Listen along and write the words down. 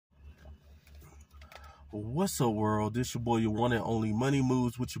What's up, world? This your boy, your one and only Money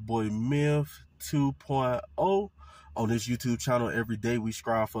Moves with your boy Memph 2.0. On this YouTube channel, every day we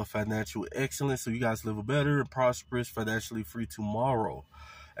strive for financial excellence so you guys live a better and prosperous, financially free tomorrow.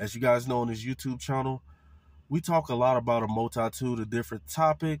 As you guys know, on this YouTube channel, we talk a lot about a multitude of different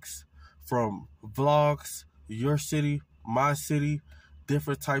topics, from vlogs, your city, my city,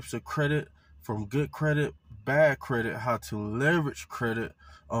 different types of credit, from good credit, bad credit, how to leverage credit,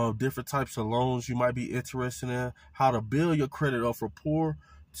 different types of loans you might be interested in, how to build your credit up from poor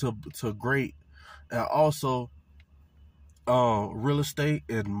to great, and also real estate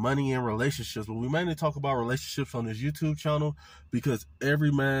and money and relationships. But we mainly talk about relationships on this YouTube channel because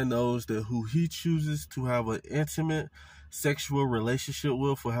every man knows that who he chooses to have an intimate sexual relationship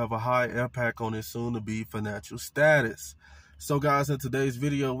with will have a high impact on his soon-to-be financial status. So guys, in today's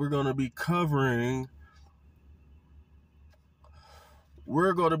video, we're going to be covering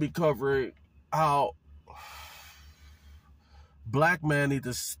how black men need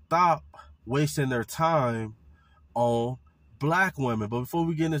to stop wasting their time on black women. But before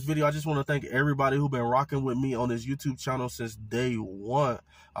we get in this video, I just want to thank everybody who's been rocking with me on this YouTube channel since day one.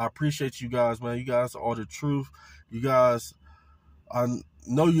 I appreciate you guys, man. You guys are the truth. You guys, I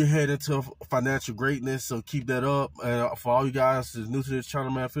know you're heading to financial greatness, so keep that up. And for all you guys who's new to this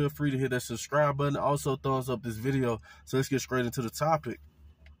channel, man, feel free to hit that subscribe button. Also, thumbs up this video. So let's get straight into the topic.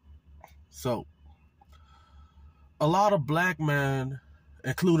 So, a lot of black men,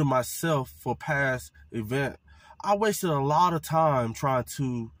 including myself, for past event, I wasted a lot of time trying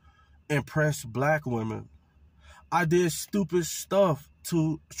to impress black women. I did stupid stuff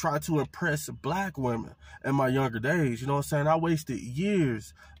to try to impress black women in my younger days. You know what I'm saying? I wasted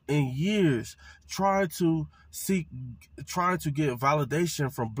years and years trying to get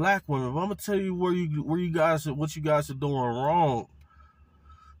validation from black women. But I'm gonna tell you what you guys are doing wrong.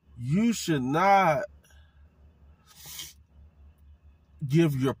 You should not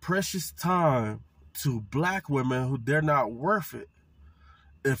give your precious time to black women who they're not worth it.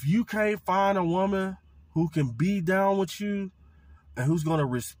 If you can't find a woman who can be down with you and who's going to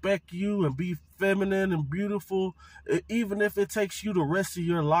respect you and be feminine and beautiful, even if it takes you the rest of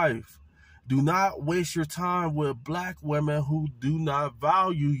your life, do not waste your time with black women who do not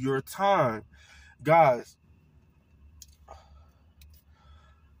value your time. Guys,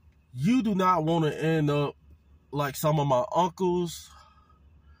 you do not want to end up like some of my uncles,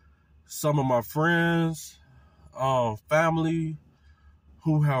 some of my friends, family,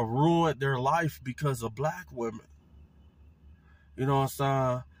 who have ruined their life because of black women. You know what I'm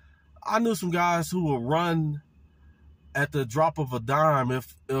saying? I knew some guys who would run at the drop of a dime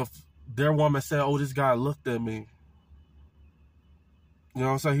if their woman said, "Oh, this guy looked at me." You know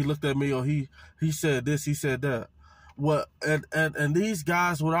what I'm saying? He looked at me, or he said this, he said that. What? And these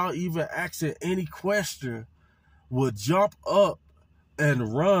guys, without even asking any question, would jump up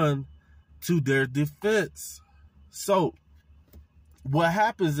and run to their defense. So what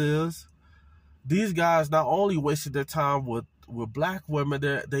happens is these guys not only wasted their time with black women,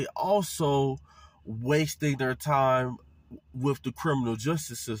 they also wasting their time with the criminal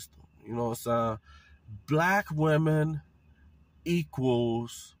justice system. You know what I'm saying? Black women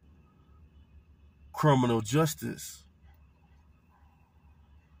equals criminal justice.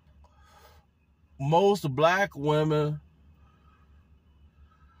 Most black women,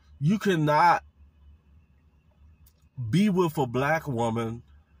 you cannot be with a black woman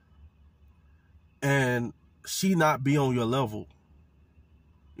and she not be on your level.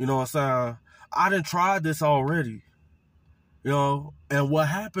 You know what I'm saying? I done tried this already. You know, and what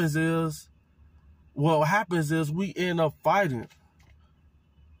happens is we end up fighting.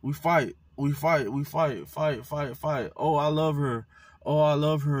 We fight. Oh, I love her. Oh, I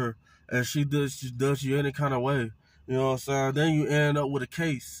love her. And she does you any kind of way. You know what I'm saying? Then you end up with a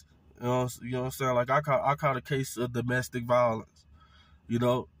case. You know what I'm saying? Like I caught a case of domestic violence. You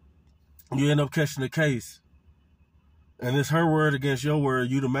know, you end up catching the case. And it's her word against your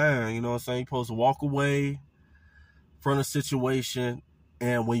word. You the man. You know what I'm saying? You're supposed to walk away from the situation.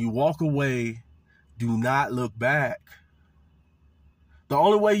 And when you walk away, do not look back. The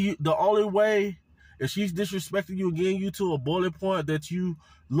only way, if she's disrespecting you and getting you to a boiling point that you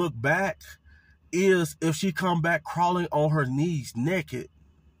look back, is if she come back crawling on her knees naked,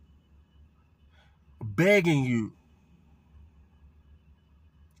 begging you,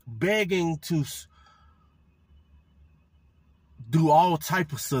 begging to do all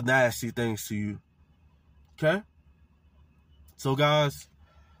types of nasty things to you. Okay? So guys,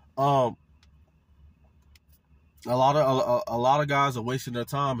 a lot of guys are wasting their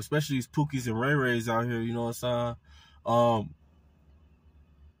time, especially these Pookies and Ray Rays out here. You know what I'm saying?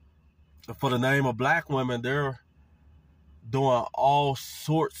 for the name of black women, they're doing all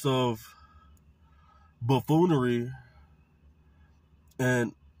sorts of buffoonery.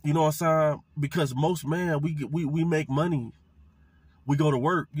 And you know what I'm saying? Because most men, we make money. We go to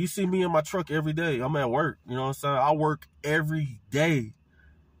work. You see me in my truck every day. I'm at work. You know what I'm saying? I work every day.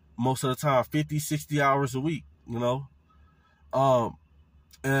 Most of the time, 50, 60 hours a week, you know?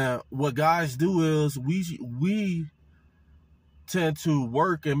 And what guys do is we tend to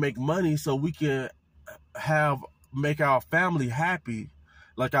work and make money so we can make our family happy,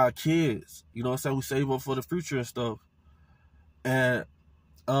 like our kids. You know what I'm saying? We save up for the future and stuff. And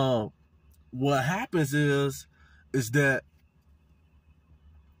what happens is that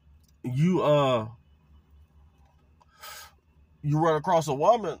you run across a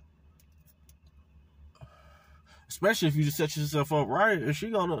woman, especially if you just set yourself up right,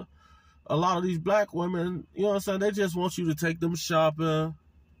 and a lot of these black women, you know what I'm saying, they just want you to take them shopping,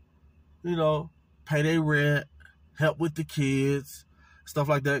 you know, pay their rent, help with the kids, stuff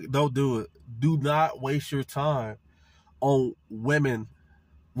like that. Don't do it. Do not waste your time on women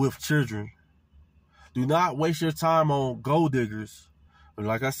with children. Do not waste your time on gold diggers.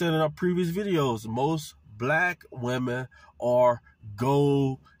 Like I said in our previous videos, most black women are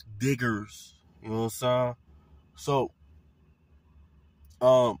gold diggers. You know what I'm saying? So,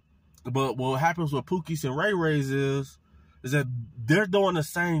 but what happens with Pookies and Ray Rays is that they're doing the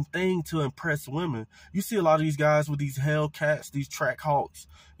same thing to impress women. You see a lot of these guys with these Hellcats, these track hawks,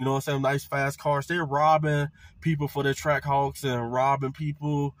 you know what I'm saying, nice fast cars. They're robbing people for their track hawks and robbing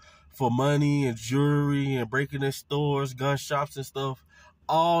people for money and jewelry and breaking their stores, gun shops and stuff,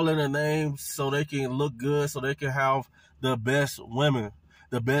 all in the name so they can look good, so they can have the best women,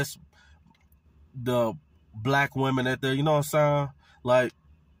 the black women out there, you know what I'm saying? Like,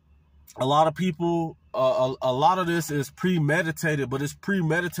 a lot of people, a lot of this is premeditated, but it's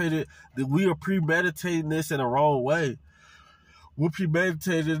premeditated that we are premeditating this in the wrong way. We're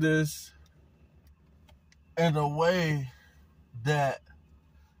premeditating this in a way that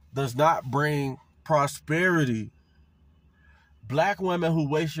does not bring prosperity. Black women who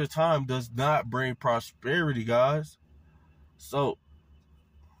waste your time does not bring prosperity, guys. So,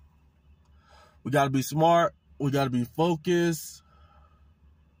 we got to be smart. We got to be focused.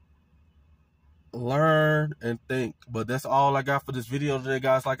 Learn and think. But that's all I got for this video today,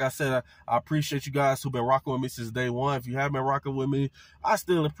 guys. Like I said, I appreciate you guys who've been rocking with me since day one. If you haven't been rocking with me, I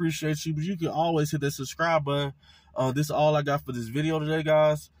still appreciate you, but you can always hit that subscribe button. This is all I got for this video today,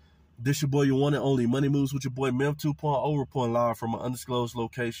 guys. This your boy, your one and only Money Moves with your boy Memph 2.0, reporting live from an undisclosed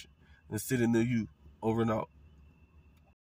location in the city near you. Over and out.